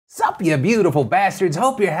Sup, you beautiful bastards.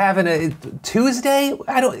 Hope you're having a Tuesday?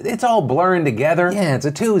 It's all blurring together. Yeah, it's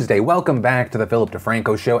a Tuesday. Welcome back to the Philip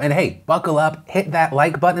DeFranco Show. And hey, buckle up, hit that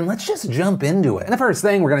like button, and let's just jump into it. And the first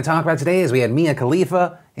thing we're gonna talk about today is we had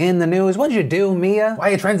Khalifa in the news. What'd you do, Mia? Why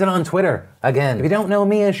are you trending on Twitter? Again, if you don't know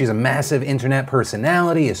Mia, she's a massive internet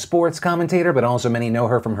personality, a sports commentator, but also many know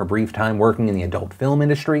her from her brief time working in the adult film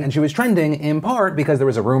industry. And she was trending in part because there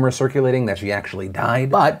was a rumor circulating that she actually died.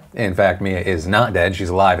 But, in fact, Mia is not dead. She's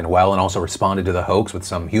alive and well, and also responded to the hoax with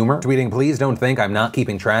some humor, tweeting, "Please don't think I'm not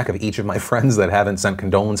keeping track of each of my friends that haven't sent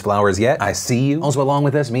condolence flowers yet. I see you." Also, along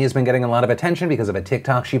with this, Mia's been getting a lot of attention because of a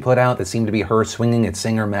TikTok she put out that seemed to be her swinging at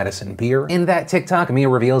singer Madison Beer. In that TikTok, Mia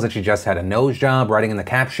reveals that she just had a nose job, writing in the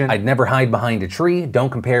caption, "I'd never hide behind a tree. Don't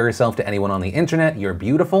compare yourself to anyone on the internet. You're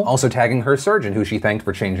beautiful." Also tagging her surgeon, who she thanked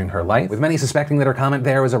for changing her life, with many suspecting that her comment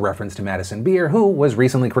there was a reference to Madison Beer, who was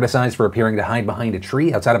recently criticized for appearing to hide behind a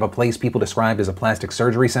tree outside of a place people described as a plastic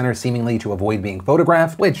surgery center, seemingly to avoid being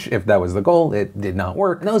photographed, which, if that was the goal, it did not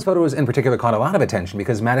work. And those photos in particular caught a lot of attention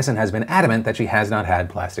because Madison has been adamant that she has not had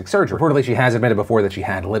plastic surgery. Reportedly, she has admitted before that she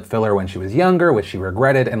had lip filler when she was younger, which she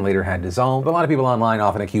regretted and later had dissolved. But a lot of people online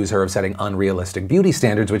often accuse her of setting unrealistic beauty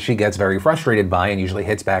standards, which she gets very frustrated by and usually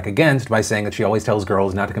hits back against by saying that she always tells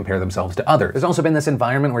girls not to compare themselves to others. There's also been this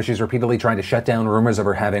environment where she's repeatedly trying to shut down rumors of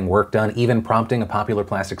her having work done, even prompting a popular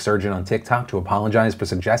plastic surgeon on TikTok to apologize for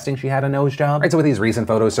suggesting she had a nose job. Right, so with these recent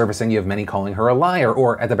photos surfacing, you have many calling her a liar,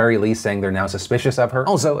 or at the very least saying they're now suspicious of her.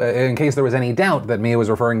 Also, in case there was any doubt that Mia was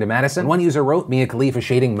referring to Madison, one user wrote, "Mia Khalifa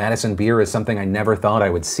shading Madison Beer is something I never thought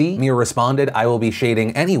I would see." Mia responded, "I will be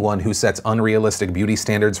shading anyone who sets unrealistic beauty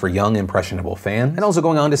standards for young, impressionable fans." And also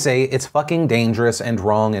going on to say, "It's fucking dangerous and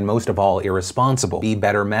wrong and most of all irresponsible. Be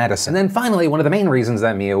better, Madison." And then finally, one of the main reasons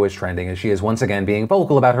that Mia was trending is she is once again being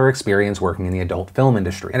vocal about her experience working in the adult film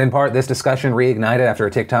industry. And in part, this discussion reignited after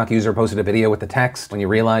a TikTok user posted a video with the text, "When you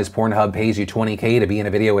realize Pornhub pays you $20K to be in a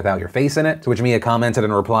video without your face in it," to which Mia commented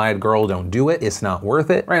and replied, "Girl, don't do it. It's not worth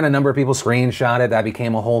it." Right, and a number of people screenshot it. That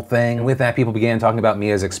became a whole thing. And with that, people began talking about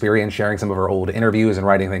Mia's experience, sharing some of her old interviews and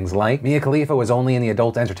writing things like, "Mia Khalifa was only in the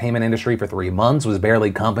adult entertainment industry for 3 months, was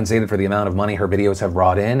barely compensated for the amount of money her videos have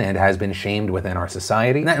brought in, and has been shamed within our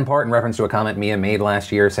society." And that in part in reference to a comment Mia made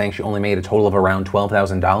last year saying she only made a total of around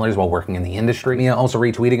 $12,000 while working in the industry. Mia also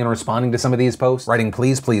retweeting and responding to some of these posts, writing,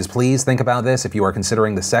 "Please, please, please think about this if you are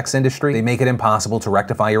considering the sex industry. They make it impossible to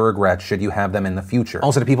rectify your regrets should you have them in the future."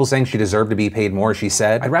 Also to people saying she deserved to be paid more, she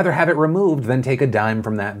said, "I'd rather have it removed than take a dime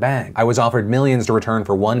from that bag. I was offered millions to return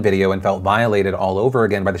for one video and felt violated all over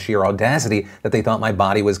again by the sheer audacity that they thought my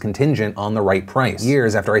body was contingent on the right price,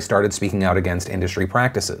 years after I started speaking out against industry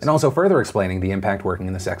practices." And also further explaining the impact working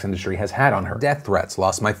in the sex industry has had on her. "Death threats,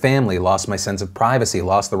 lost my family, lost my sense of privacy,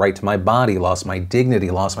 lost the right to my body, lost my dignity,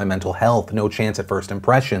 lost my mental health, no chance at first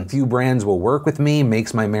impressions. Few brands will work with me,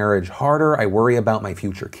 makes my marriage harder, I worry about my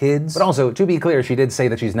future kids." But also, to be clear, she did say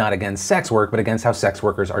that she's not against sex work, but against how sex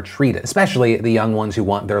workers are treated, especially the young ones who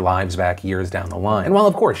want their lives back years down the line. And while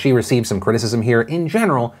of course she received some criticism here, in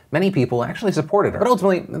general, many people actually supported her. But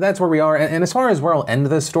ultimately, that's where we are, and as far as where I'll end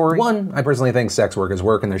this story, one, I personally think sex work is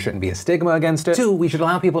work and there shouldn't be a stigma against it. Two, we should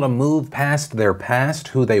allow people to move past their past,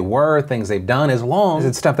 who they were, things they've done, as long as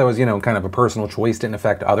it's stuff that was, you know, kind of a personal choice, didn't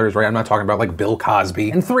affect others, right? I'm not talking about like Bill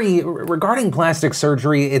Cosby. And three, regarding plastic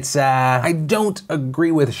surgery, it's, I don't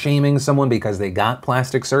agree with shaming someone because they got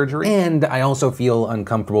plastic surgery, and I also feel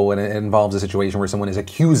uncomfortable when it involves a situation where someone is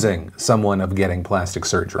accusing someone of getting plastic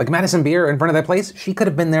surgery. Like Madison Beer in front of that place, she could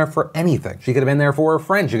have been there for anything. She could have been there for a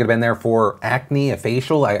friend, she could have been there for acne, a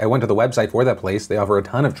facial. I went to the website for that place, they offer a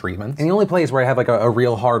ton of treatments. And the only place where I have like a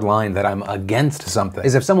real hard line that I'm against something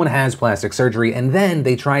is if someone has plastic surgery and then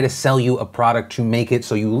they try to sell you a product to make it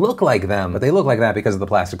so you look like them, but they look like that because of the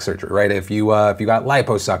plastic surgery, right? If you got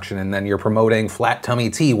liposuction and then you're promoting flat tummy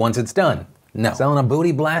tea once it's done. No. Selling a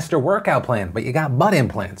booty blaster workout plan, but you got butt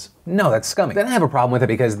implants. No, that's scummy. Then I have a problem with it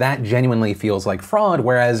because that genuinely feels like fraud,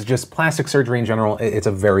 whereas just plastic surgery in general, it's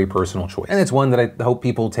a very personal choice. And it's one that I hope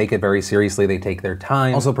people take it very seriously, they take their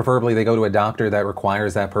time. Also, preferably they go to a doctor that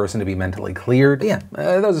requires that person to be mentally cleared. But yeah,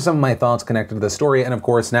 those are some of my thoughts connected to the story. And of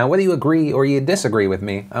course, now, whether you agree or you disagree with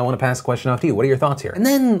me, I want to pass the question off to you. What are your thoughts here? And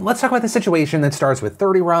then let's talk about the situation that starts with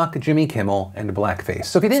 30 Rock, Jimmy Kimmel, and blackface.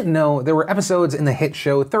 So if you didn't know, there were episodes in the hit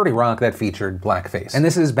show 30 Rock that featured blackface. And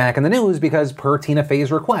this is back in the news because per Tina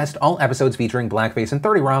Fey's request, discussed, all episodes featuring blackface in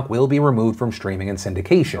 30 Rock will be removed from streaming and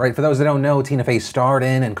syndication. Right, for those that don't know, Tina Fey starred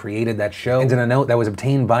in and created that show, and in a note that was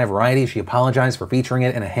obtained by Variety, she apologized for featuring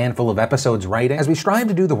it in a handful of episodes writing, "As we strive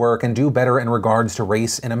to do the work and do better in regards to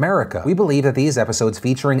race in America, we believe that these episodes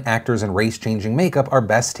featuring actors in race-changing makeup are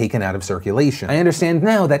best taken out of circulation. I understand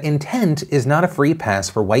now that intent is not a free pass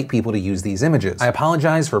for white people to use these images. I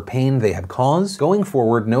apologize for pain they have caused. Going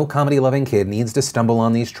forward, no comedy-loving kid needs to stumble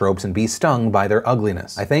on these tropes and be stung by their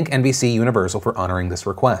ugliness. I thank NBC Universal for honoring this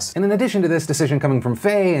request." And in addition to this decision coming from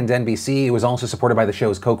Faye and NBC, it was also supported by the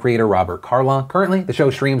show's co-creator Robert Carlock. Currently, the show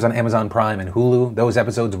streams on Amazon Prime and Hulu. Those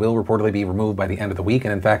episodes will reportedly be removed by the end of the week,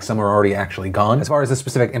 and in fact, some are already actually gone. As far as the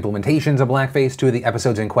specific implementations of blackface, 2 of the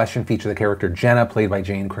episodes in question feature the character Jenna, played by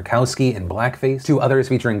Jane Krakowski, in blackface. 2 others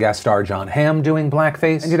featuring guest star John Hamm doing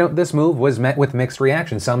blackface. And you know, this move was met with mixed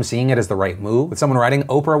reactions, some seeing it as the right move. With someone writing,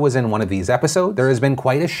 "Oprah was in one of these episodes. There has been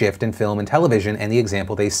quite a shift in film and television and the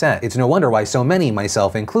example they set. It's no wonder why so many,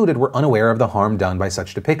 myself included, were unaware of the harm done by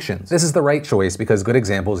such depictions. This is the right choice because good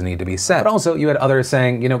examples need to be set." But also, you had others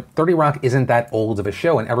saying, you know, 30 Rock isn't that old of a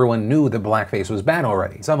show and everyone knew that blackface was bad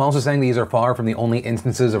already. Some also saying these are far from the only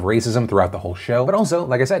instances of racism throughout the whole show. But also,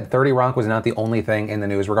 like I said, 30 Rock was not the only thing in the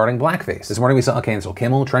news regarding blackface. This morning we saw Cancel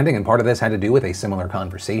Kimmel trending, and part of this had to do with a similar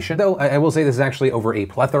conversation. Though I will say this is actually over a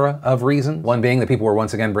plethora of reasons. One being that people were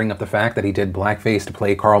once again bringing up the fact that he did blackface to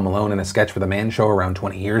play Karl Malone in a sketch for The Man Show around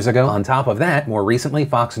 20 years ago. On top of that, more recently,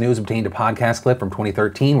 Fox News obtained a podcast clip from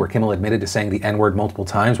 2013 where Kimmel admitted to saying the N-word multiple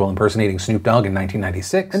times while impersonating Snoop Dogg in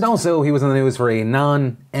 1996. And also, he was in the news for a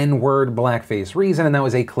non-N-word blackface reason, and that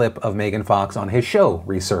was a clip of Megan Fox on his show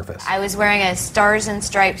resurfaced. "I was wearing a Stars and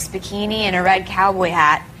Stripes bikini and a red cowboy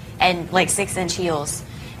hat and like 6-inch heels.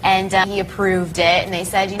 And he approved it, and they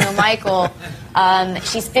said, you know, Michael,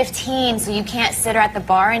 she's 15, so you can't sit her at the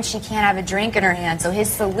bar and she can't have a drink in her hand." So his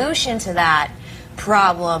solution to that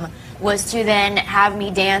problem was to then have me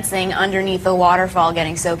dancing underneath a waterfall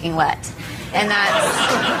getting soaking wet. And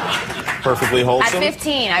that's perfectly wholesome. At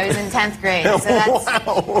 15, I was in 10th grade.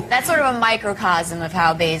 So that's sort of a microcosm of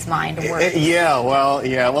how Bay's mind works.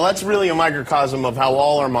 Well, that's really a microcosm of how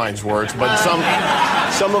all our minds works. But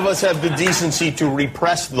some of us have the decency to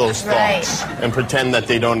repress those thoughts and pretend that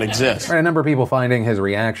they don't exist. Right, a number of people finding his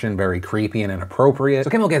reaction very creepy and inappropriate. So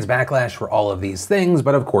Kimmel gets backlash for all of these things,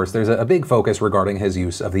 but of course there's a big focus regarding his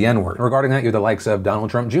use of the N-word. Regarding that, you have the likes of Donald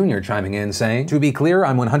Trump Jr. chiming in saying, "To be clear,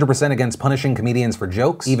 I'm 100% against punishing comedians for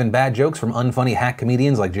jokes, even bad jokes from unfunny hack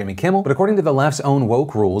comedians like Jimmy Kimmel. But according to the left's own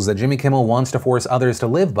woke rules that Jimmy Kimmel wants to force others to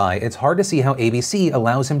live by, it's hard to see how ABC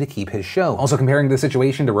allows him to keep his show." Also comparing the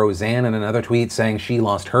situation to Roseanne in another tweet saying she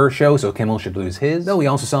lost her show, so Kimmel should lose his. Though we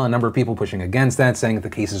also saw a number of people pushing against that, saying that the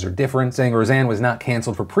cases are different, saying Roseanne was not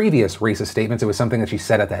canceled for previous racist statements. It was something that she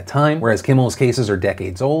said at that time, whereas Kimmel's cases are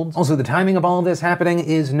decades old. Also, the timing of all of this happening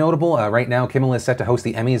is notable. Right now, Kimmel is set to host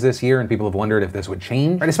the Emmys this year, and people have wondered if this would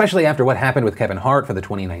change, right? Especially after what happened with Kevin Hart for the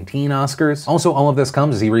 2019 Oscars. Also, all of this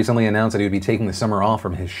comes as he recently announced that he would be taking the summer off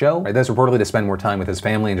from his show. Right, that's reportedly to spend more time with his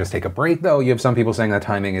family and just take a break, though you have some people saying that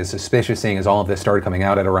timing is suspicious, seeing as all of this started coming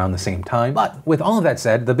out at around the same time. But with all of that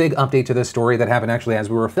said, the big update to this story that happened actually as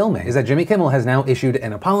we were filming is that Jimmy Kimmel has now issued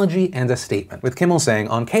an apology and a statement, with Kimmel saying,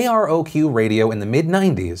 "On KROQ radio in the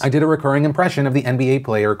mid-90s, I did a recurring impression of the NBA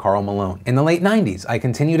player Karl Malone. In the late 90s, I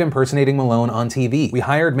continued impersonating Malone on TV. We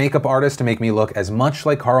hired makeup artists to make me look as much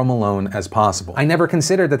like Karl Malone as possible. I never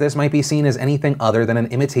considered that this might be seen as anything other than an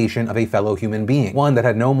imitation of a fellow human being, one that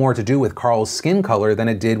had no more to do with Karl's skin color than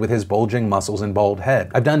it did with his bulging muscles and bald head.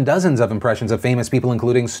 I've done dozens of impressions of famous people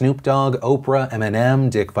including Snoop Dogg, Oprah, Eminem,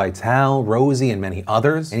 Dick Vitale, Rosie, and many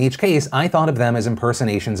others. In each case, I thought of them as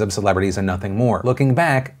impersonations of celebrities and nothing more. Looking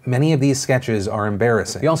back, many of these sketches are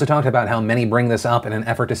embarrassing." He also talked about how many bring this up in an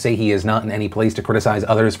effort to say he is not in any place to criticize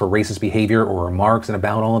others for racist behavior or remarks, and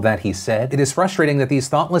about all of that he said, "It is frustrating that these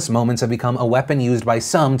thoughtless moments have become a weapon used by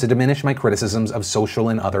some to diminish my criticisms of social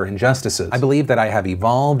and other injustices. I believe that I have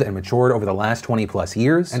evolved and matured over the last 20 plus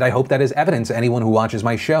years, and I hope that is evident to anyone who watches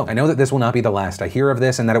my show. I know that this will not be the last I hear of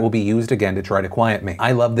this and that it will be used again to try to quiet me.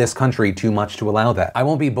 I love this country too much to allow that. I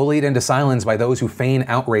won't be bullied into silence by those who feign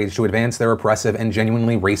outrage to advance their oppressive and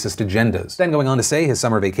genuinely racist agendas." Then going on to say his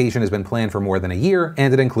summer vacation has been planned for more than a year,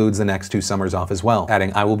 and it includes the next 2 summers off as well,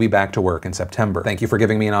 adding, "I will be back to work in September. Thank you for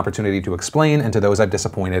giving me an opportunity to explain, and to those I've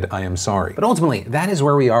disappointed, I am sorry." But ultimately, that is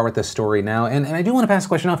where we are with report this story now, and I do want to pass a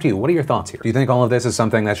question off to you. What are your thoughts here? Do you think all of this is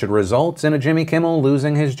something that should result in a Jimmy Kimmel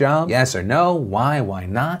losing his job? Yes or no? Why? Why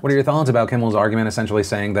not? What are your thoughts about Kimmel's argument essentially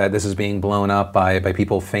saying that this is being blown up by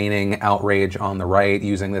people feigning outrage on the right,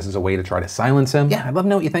 using this as a way to try to silence him? Yeah, I'd love to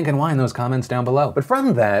know what you think and why in those comments down below. But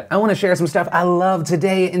from that, I want to share some stuff I love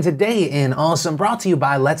today in Awesome, brought to you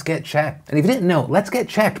by Let's Get Checked. And if you didn't know, Let's Get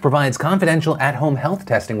Checked provides confidential at-home health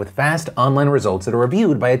testing with fast online results that are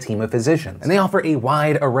reviewed by a team of physicians. And they offer a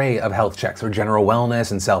wide array of health checks for general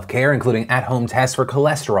wellness and self-care, including at-home tests for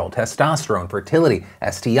cholesterol, testosterone, fertility,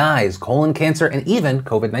 STIs, colon cancer, and even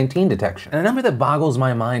COVID-19 detection. And a number that boggles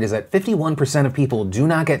my mind is that 51% of people do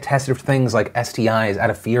not get tested for things like STIs out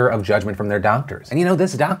of fear of judgment from their doctors. And you know,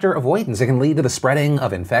 this doctor avoidance, it can lead to the spreading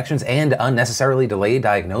of infections and unnecessarily delayed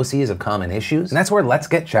diagnoses of common issues. And that's where Let's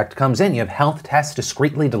Get Checked comes in. You have health tests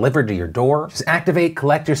discreetly delivered to your door. Just activate,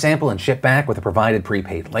 collect your sample, and ship back with a provided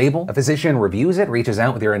prepaid label. A physician reviews it, reaches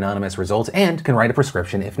out with your anonymous results, and can write a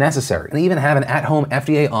prescription if necessary. And they even have an at-home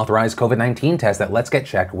FDA-authorized COVID-19 test that Let's Get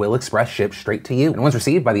Checked will express ship straight to you. And once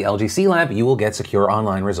received by the LGC lab, you will get secure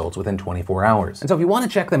online results within 24 hours. And so if you want to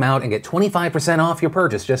check them out and get 25% off your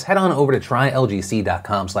purchase, just head on over to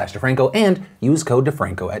trylgc.com/DeFranco and use code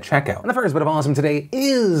DeFranco at checkout. And the first bit of awesome today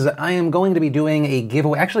is I am going to be doing a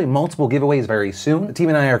giveaway, actually multiple giveaways very soon. The team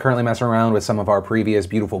and I are currently messing around with some of our previous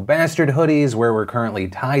Beautiful Bastard hoodies where we're currently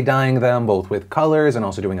tie-dyeing them both with colors and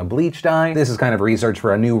also doing a bleach dye. This is kind of research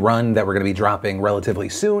for a new run that we're going to be dropping relatively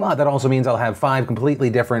soon. But that also means I'll have 5 completely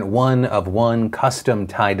different one-of-one custom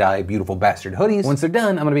tie-dye Beautiful Bastard hoodies. Once they're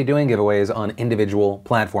done, I'm going to be doing giveaways on individual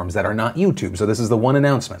platforms that are not YouTube. So this is the one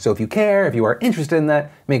announcement. So if you care, if you are interested in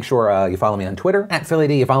that, make sure you follow me on Twitter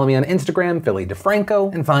 @PhillyD. You follow me on Instagram, Philly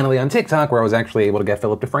DeFranco, and finally on TikTok, where I was actually able to get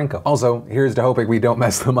Philip DeFranco. Also, here's to hoping we don't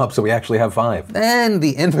mess them up so we actually have 5. And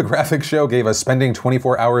the infographic show gave us spending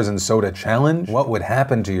 24 hours in soda challenge. What would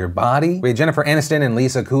happen to your body? We had Jennifer Aniston and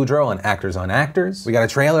Lisa Kudrow on Actors on Actors. We got a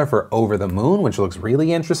trailer for Over the Moon, which looks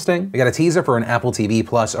really interesting. We got a teaser for an Apple TV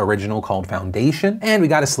Plus original called Foundation. And we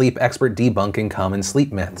got a sleep expert debunking common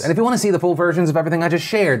sleep myths. And if you want to see the full versions of everything I just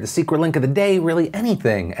shared, the secret link of the day, really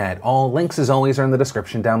anything at all, links as always are in the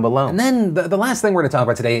description down below. And then the last thing we're going to talk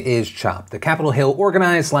about today is CHOP, the Capitol Hill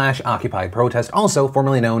organized/occupied protest, also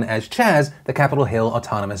formerly known as CHAZ, the Capitol Hill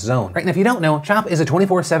Autonomous Zone. Right, and if you don't know, CHOP is a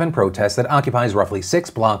 24/7 protest that occupies roughly 6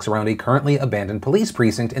 blocks around a currently abandoned police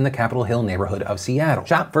precinct in the Capitol Hill neighborhood of Seattle.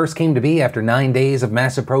 CHOP first came to be after 9 days of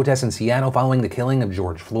massive protests in Seattle following the killing of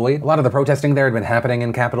George Floyd. A lot of the protesting there had been happening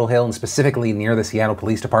in Capitol Hill and specifically near the Seattle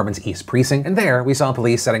Police Department's East Precinct. And there, we saw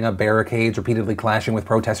police setting up barricades, repeatedly clashing with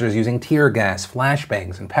protesters using tear gas,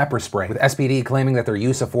 flashbangs, and pepper spray, with SPD claiming that their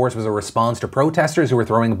use of force was a response to protesters who were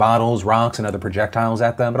throwing bottles, rocks, and other projectiles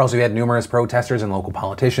at them. But also we had numerous protesters and local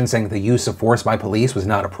politicians saying that the use of force by police was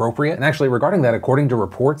not appropriate. And actually, regarding that, according to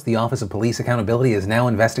reports, the Office of Police Accountability is now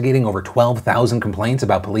investigating over 12,000 complaints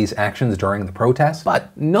about police actions during the protests. But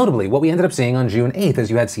notably, what we ended up seeing on June 8th is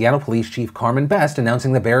you had Seattle Police Chief Carmen Best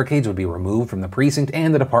announcing the barricades would be removed from the precinct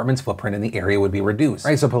and the department's footprint in the area would be reduced.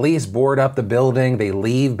 Right, so police board up the building, they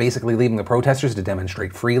leave, basically leaving the protesters to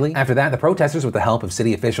demonstrate freely. After that, the protesters, with the help of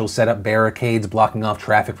city officials, set up barricades, blocking off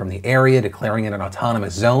traffic from the area, declaring it an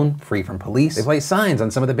autonomous zone, free from police. They placed signs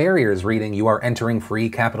on some of the barriers reading, "You are entering free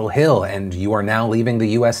Capitol Hill," and "You are now leaving the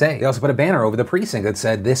USA." They also put a banner over the precinct that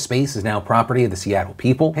said, "This space is now property of the Seattle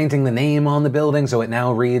people," painting the name on the building so it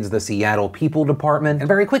now reads the Seattle People Department. And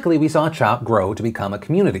very quickly, we saw CHOP grow to become a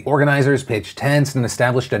community. Organizers pitched tents and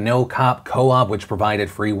established a no-cop co-op which provided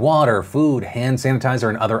free water, food, hand sanitizer,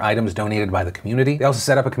 and other items donated by the community. They also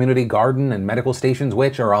set up a community garden and medical stations,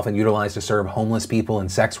 which are often utilized to serve homeless people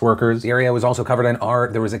and sex workers. The area was also covered in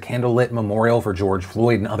art. There was a candlelit memorial for George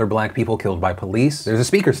Floyd and other black people killed by police. There's a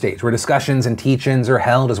speaker stage where discussions and teach-ins are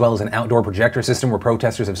held, as well as an outdoor projector system where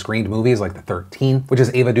protesters have screened movies like The 13th, which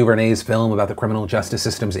is Ava DuVernay's film about the criminal justice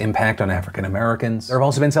system's impact on African Americans. There have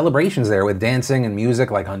also been celebrations there with dancing and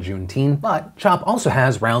music like on Juneteenth, but CHOP also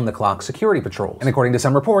has round-the-clock security patrols. And according to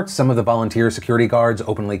some reports, some of the volunteer security guards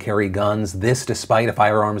openly carry guns, this despite a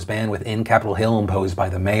firearms ban within Capitol Hill imposed by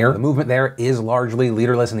the mayor. The movement there is largely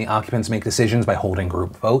leaderless and the occupants make decisions by holding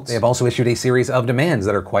group votes. They have also issued a series of demands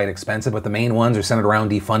that are quite expensive, but the main ones are centered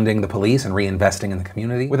around defunding the police and reinvesting in the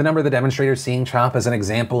community, with a number of the demonstrators seeing CHOP as an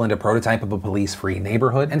example and a prototype of a police-free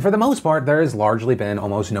neighborhood. And for the most part, there has largely been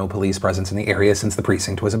almost no police presence in the area since the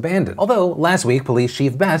precinct was abandoned. Although, last week, Police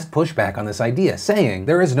Chief Best pushed back on this idea, saying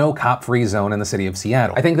there is no cop-free zone in the city of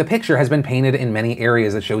Seattle. I think the picture has been painted in many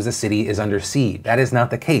areas that shows the city is under siege. That is not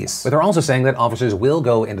the case. But they're also saying that officers will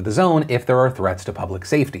go into the zone if there are threats to public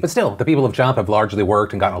safety. But still, the people of CHOP have largely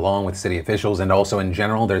worked and gotten along with city officials, and also in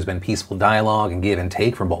general, there's been peaceful dialogue and give and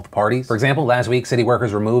take from both parties. For example, last last week, city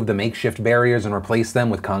workers removed the makeshift barriers and replaced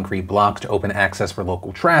them with concrete blocks to open access for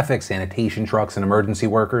local traffic, sanitation trucks, and emergency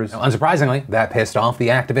workers. Now, unsurprisingly, that pissed off the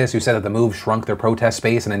activists who said that the move shrunk their protest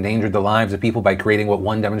space and endangered the lives of people by creating what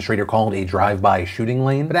one demonstrator called a drive-by shooting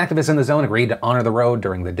lane. But activists in the zone agreed to honor the road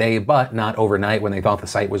during the day, but not overnight when they thought the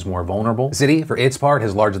site was more vulnerable. The city, for its part,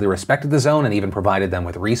 has largely respected the zone and even provided them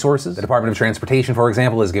with resources. The Department of Transportation, for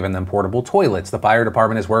example, has given them portable toilets. The fire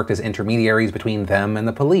department has worked as intermediaries between them and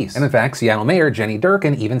the police. And in fact, Seattle Mayor Jenny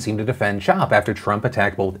Durkan even seemed to defend CHOP after Trump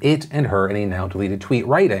attacked both it and her in a now-deleted tweet,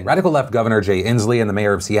 writing, "Radical left Governor Jay Inslee and the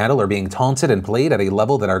mayor of Seattle are being taunted and played at a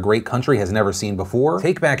level that our great country has never seen before.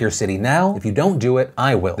 Take back your city now. If you don't do it,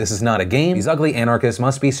 I will. This is not a game. These ugly anarchists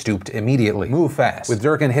must be stooped immediately. Move fast." With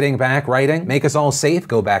Durkan hitting back, writing, "Make us all safe.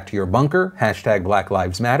 Go back to your bunker. Hashtag Black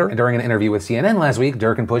Lives Matter." And during an interview with CNN last week,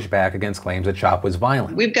 Durkan pushed back against claims that CHOP was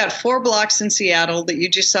violent. We've got 4 blocks in Seattle that you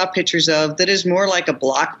just saw pictures of that is more like a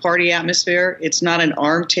block party atmosphere. It's not an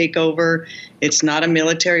armed takeover. It's not a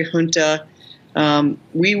military junta.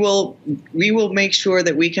 We will make sure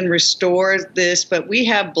that we can restore this, but we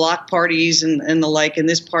have block parties and the like in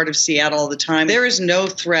this part of Seattle all the time. There is no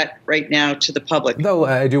threat right now to the public. Though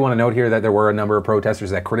I do want to note here that there were a number of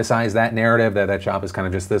protesters that criticized that narrative, that CHOP is kind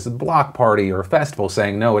of just this block party or festival,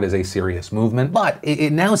 saying no, it is a serious movement. But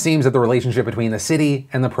it now seems that the relationship between the city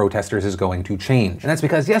and the protesters is going to change. And that's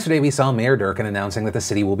because yesterday we saw Mayor Durkan announcing that the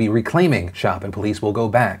city will be reclaiming CHOP and police will go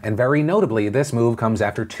back. And very notably, this move comes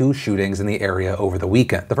after 2 shootings in the area over the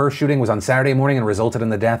weekend. The first shooting was on Saturday morning and resulted in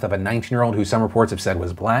the death of a 19-year-old who some reports have said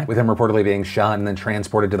was black, with him reportedly being shot and then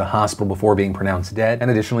transported to the hospital before being pronounced dead. And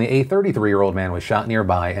additionally, a 33-year-old man was shot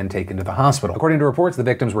nearby and taken to the hospital. According to reports, the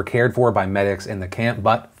victims were cared for by medics in the camp,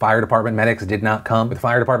 but fire department medics did not come, with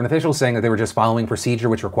fire department officials saying that they were just following procedure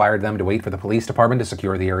which required them to wait for the police department to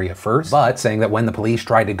secure the area first, but saying that when the police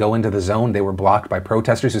tried to go into the zone, they were blocked by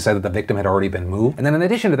protesters who said that the victim had already been moved. And then in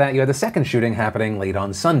addition to that, you had the second shooting happening late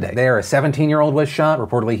on Sunday. There, a 17-year-old was shot.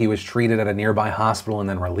 Reportedly, he was treated at a nearby hospital and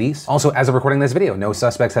then released. Also, as of recording this video, no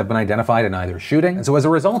suspects have been identified in either shooting. And so as a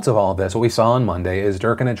result of all of this, what we saw on Monday is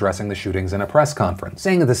Durkan addressing the shootings in a press conference,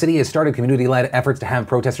 saying that the city has started community-led efforts to have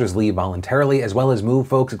protesters leave voluntarily, as well as move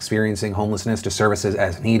folks experiencing homelessness to services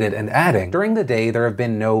as needed, and adding, "During the day, there have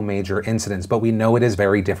been no major incidents, but we know it is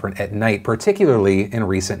very different at night, particularly in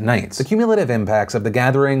recent nights. The cumulative impacts of the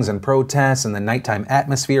gatherings and protests and the nighttime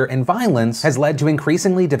atmosphere and violence has led to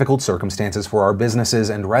increasingly difficult circumstances for our businesses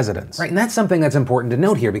and residents." Right, and that's something that's important to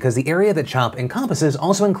note here, because the area that CHOP encompasses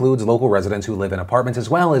also includes local residents who live in apartments as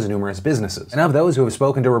well as numerous businesses. And of those who have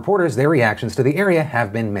spoken to reporters, their reactions to the area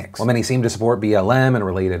have been mixed. While many seem to support BLM and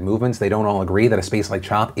related movements, they don't all agree that a space like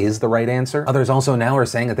CHOP is the right answer. Others also now are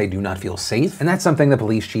saying that they do not feel safe, and that's something the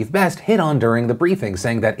police chief Best hit on during the briefing,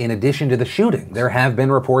 saying that in addition to the shooting, there have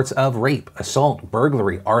been reports of rape, assault,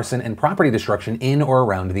 burglary, arson, and property destruction in or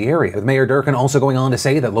around the area, with Mayor Durkan also going on to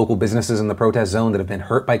say that local businesses in the protest zone that have been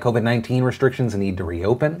hurt by COVID-19 restrictions need to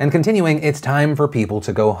reopen, and continuing, "It's time for people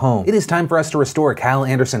to go home. It is time for us to restore Cal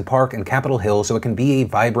Anderson Park and Capitol Hill so it can be a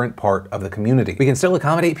vibrant part of the community. We can still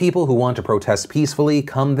accommodate people who want to protest peacefully,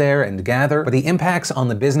 come there and gather, but the impacts on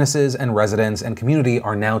the businesses and residents and community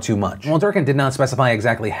are now too much." While Durkan did not specify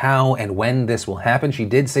exactly how and when this will happen, she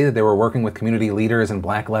did say that they were working with community leaders and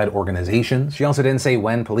black-led organizations. She also didn't say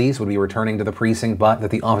when police would be returning to the precinct, but that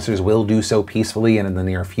the officers will do so peacefully and in the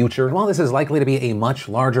near future. And while this is likely to be a much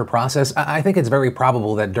larger process, I think it's very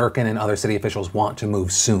probable that Durkan and other city officials want to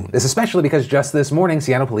move soon. This especially because just this morning,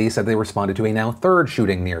 Seattle police said they responded to a now 3rd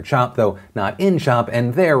shooting near CHOP, though not in CHOP,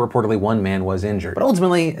 and there reportedly 1 man was injured. But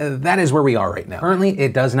ultimately, that is where we are right now. Currently,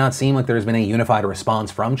 it does not seem like there's been a unified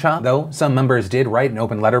response from CHOP, though some members did write an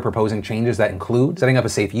open letter proposing changes that include setting up a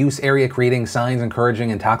safe use area, creating signs encouraging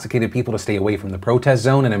intoxicated people to stay away from the protest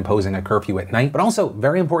zone, and imposing a curfew at night. But also,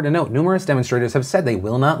 very important to note, numerous demonstrators have said they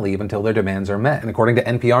will not leave until their demands are met. And according to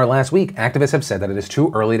NPR last week, activists have said that it is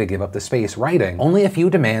too early to give up the space, writing, "Only a few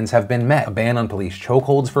demands have been met. A ban on police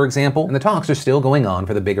chokeholds, for example, and the talks are still going on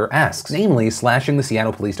for the bigger asks, namely slashing the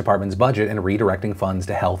Seattle Police Department's budget and redirecting funds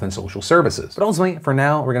to health and social services." But ultimately, for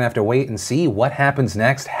now, we're gonna have to wait and see what happens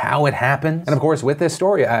next, how it happens. And of course, with this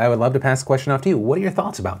story, I would love to pass the question off to you. What are your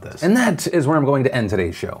thoughts about this? And that is where I'm going to end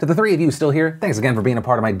today's show. To the 3 of you still here, thanks again for being a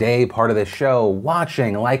part of my day, part of this show,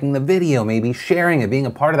 watching, liking the video, maybe sharing it, being a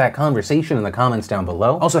part of that conversation in the comments down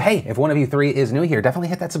below. Also, hey, if one of you 3 is new here, definitely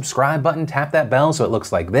hit that subscribe button, tap that bell so it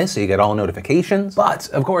looks like this so you get all notifications. But,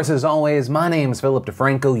 of course, as always, my name's Philip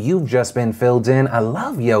DeFranco. You've just been filled in. I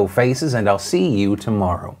love yo faces, and I'll see you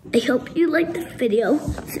tomorrow. I hope you liked this video.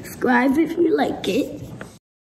 Subscribe if you like it.